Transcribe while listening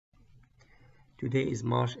Today is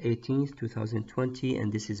March 18th, 2020,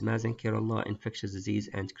 and this is Mazen Kerallah, Infectious Disease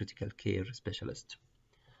and Critical Care Specialist.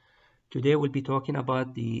 Today we'll be talking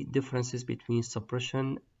about the differences between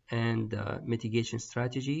suppression and mitigation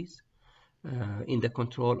strategies in the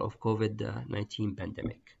control of COVID-19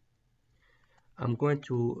 pandemic. I'm going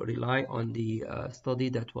to rely on the study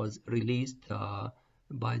that was released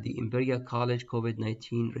by the Imperial College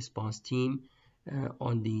COVID-19 response team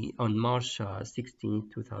on March 16,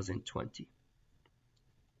 2020.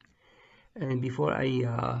 And before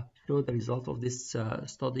I show the result of this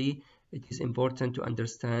study, it is important to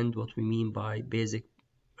understand what we mean by basic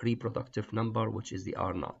reproductive number, which is the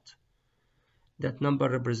R0. That number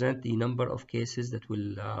represents the number of cases that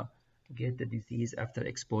will get the disease after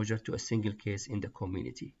exposure to a single case in the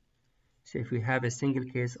community. So if we have a single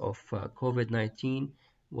case of COVID-19,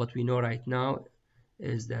 what we know right now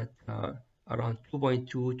is that around 2.2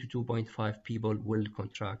 to 2.5 people will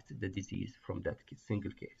contract the disease from that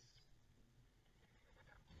single case.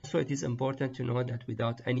 So it is important to know that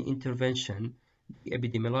without any intervention, the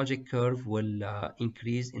epidemiologic curve will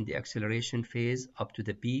increase in the acceleration phase up to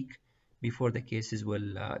the peak before the cases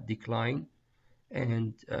will decline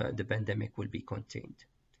and the pandemic will be contained.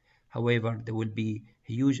 However, there will be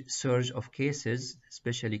a huge surge of cases,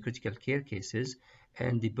 especially critical care cases,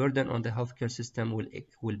 and the burden on the healthcare system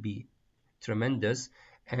will be tremendous,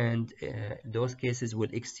 and those cases will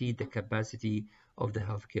exceed the capacity of the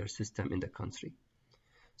healthcare system in the country.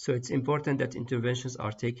 So it's important that interventions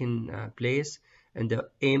are taking place, and the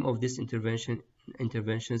aim of this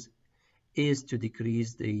interventions is to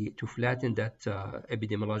flatten that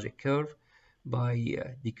epidemiologic curve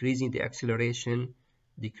by decreasing the acceleration,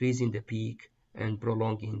 decreasing the peak, and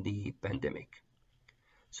prolonging the pandemic.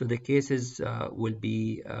 So the cases will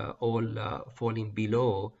be all falling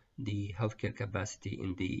below the healthcare capacity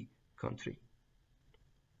in the country.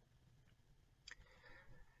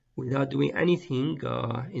 Without doing anything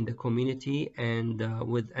in the community and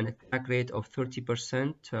with an attack rate of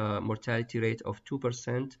 30%, mortality rate of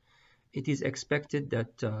 2%, it is expected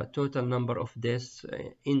that total number of deaths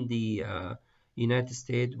in the United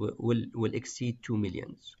States will exceed 2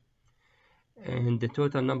 million. And the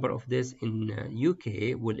total number of deaths in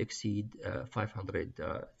UK will exceed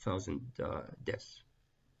 500,000 deaths.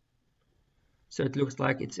 So it looks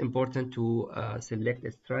like it's important to select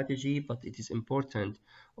a strategy, but it is important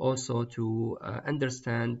also to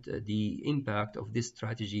understand the impact of this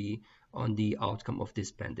strategy on the outcome of this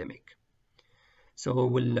pandemic. So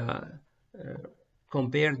we'll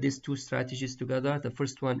compare these two strategies together. The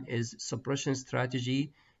first one is suppression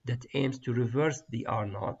strategy that aims to reverse the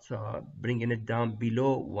R0, bringing it down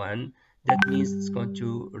below 1. That means it's going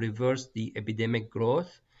to reverse the epidemic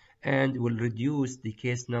growth and will reduce the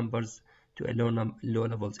case numbers to a low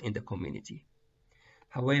levels in the community.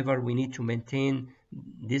 However, we need to maintain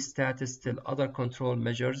this status till other control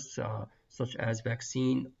measures such as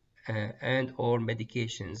vaccine and or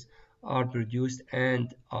medications are produced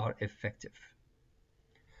and are effective.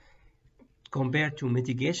 Compared to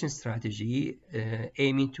mitigation strategy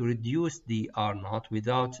aiming to reduce the R0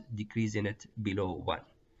 without decreasing it below 1.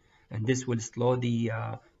 And this will slow the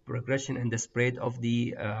progression and the spread of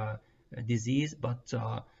the disease, but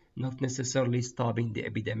not necessarily stopping the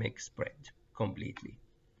epidemic spread completely.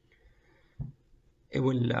 It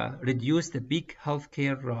will reduce the big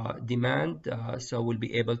healthcare demand, so we'll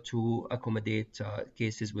be able to accommodate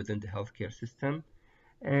cases within the healthcare system.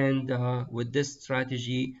 And with this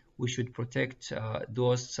strategy, we should protect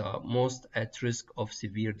those most at risk of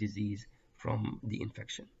severe disease from the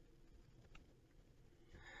infection.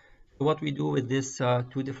 What we do with these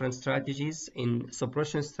two different strategies: in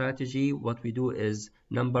suppression strategy, what we do is,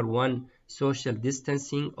 number one, social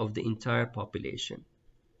distancing of the entire population,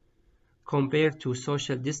 compared to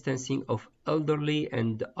social distancing of elderly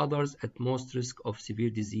and others at most risk of severe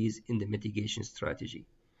disease in the mitigation strategy.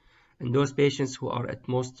 And those patients who are at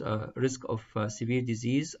most risk of severe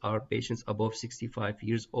disease are patients above 65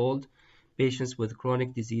 years old, patients with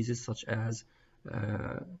chronic diseases such as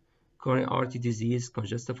coronary artery disease,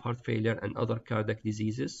 congestive heart failure, and other cardiac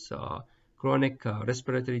diseases, chronic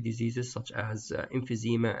respiratory diseases such as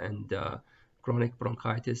emphysema and chronic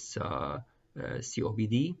bronchitis,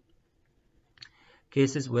 COPD,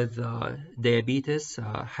 cases with diabetes,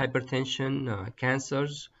 hypertension,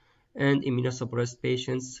 cancers, and immunosuppressed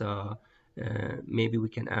patients. Maybe we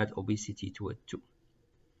can add obesity to it too.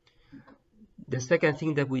 The second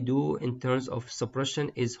thing that we do in terms of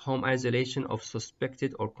suppression is home isolation of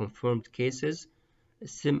suspected or confirmed cases,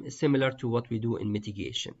 similar to what we do in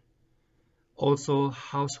mitigation. Also,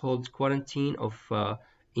 household quarantine of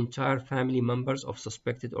entire family members of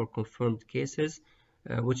suspected or confirmed cases,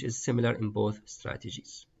 which is similar in both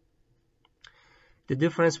strategies. The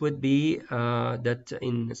difference would be that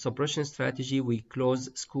in suppression strategy, we close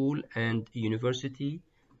school and university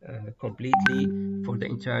completely for the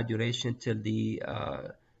entire duration till the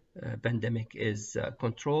pandemic is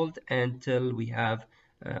controlled, until we have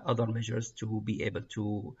other measures to be able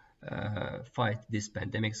to fight this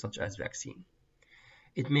pandemic, such as vaccine.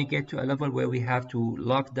 It may get to a level where we have to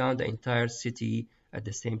lock down the entire city at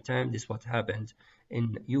the same time. This is what happened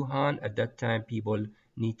in Wuhan. At that time, people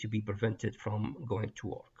need to be prevented from going to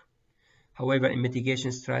work. However, in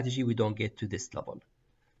mitigation strategy, we don't get to this level.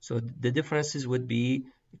 So the differences would be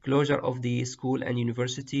closure of the school and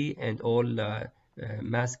university and all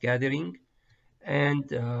mass gathering, and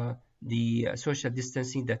the social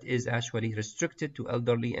distancing that is actually restricted to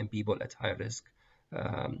elderly and people at high risk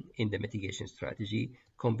in the mitigation strategy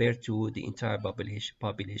compared to the entire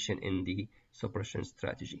population in the suppression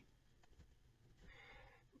strategy.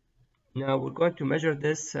 Now we're going to measure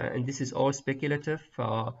this, and this is all speculative.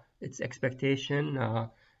 It's expectation.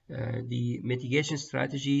 The mitigation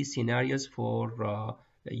strategy scenarios for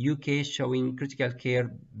UK showing critical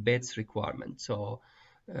care beds requirement. So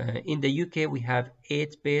in the UK, we have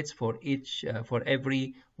 8 beds for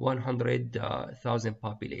every 100,000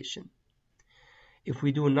 population. If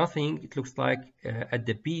we do nothing, it looks like at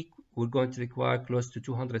the peak, we're going to require close to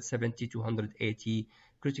 270, 280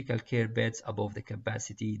 critical care beds above the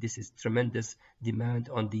capacity. This is tremendous demand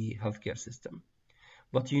on the healthcare system.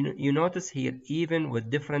 But you notice here, even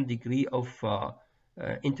with different degree of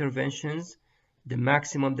interventions, the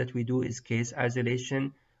maximum that we do is case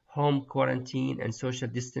isolation, home quarantine, and social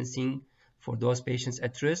distancing for those patients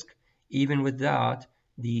at risk. Even with that,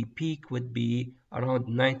 the peak would be around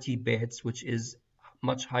 90 beds, which is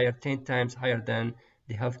much higher, 10 times higher than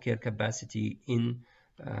the healthcare capacity in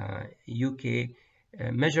UK,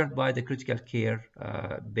 measured by the critical care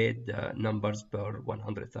bed numbers per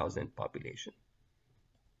 100,000 population.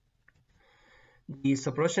 The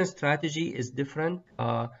suppression strategy is different,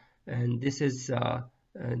 and this is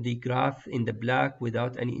the graph in the black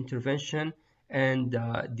without any intervention, and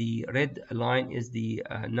the red line is the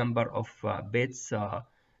number of beds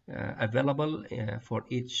available for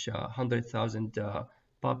each 100,000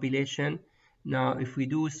 population. Now, if we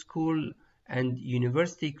do school and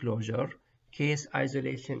university closure, case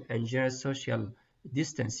isolation, and general social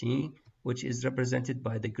distancing, which is represented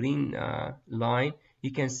by the green line,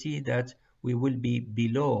 you can see that we will be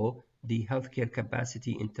below the healthcare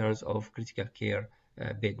capacity in terms of critical care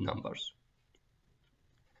bed numbers.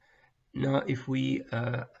 Now, if we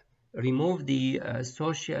remove the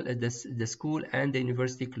school and the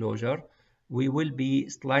university closure, we will be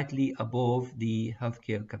slightly above the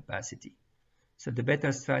healthcare capacity. So the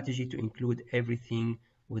better strategy to include everything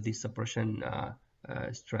with the suppression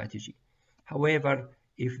strategy. However,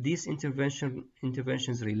 if these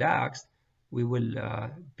interventions relaxed, we will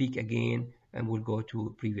peak again and will go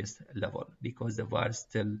to previous level because the virus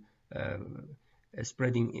still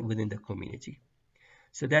spreading within the community.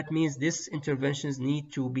 So that means these interventions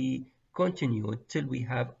need to be continued till we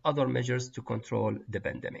have other measures to control the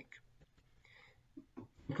pandemic.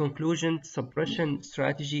 In conclusion, suppression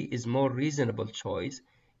strategy is more reasonable choice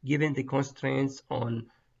given the constraints on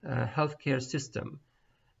healthcare system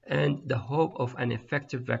and the hope of an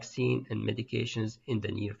effective vaccine and medications in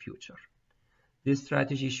the near future. This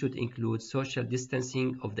strategy should include social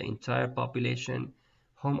distancing of the entire population,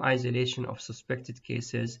 home isolation of suspected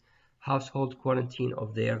cases, household quarantine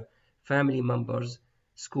of their family members,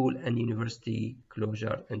 school and university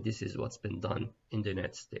closure, and this is what's been done in the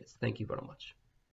United States. Thank you very much.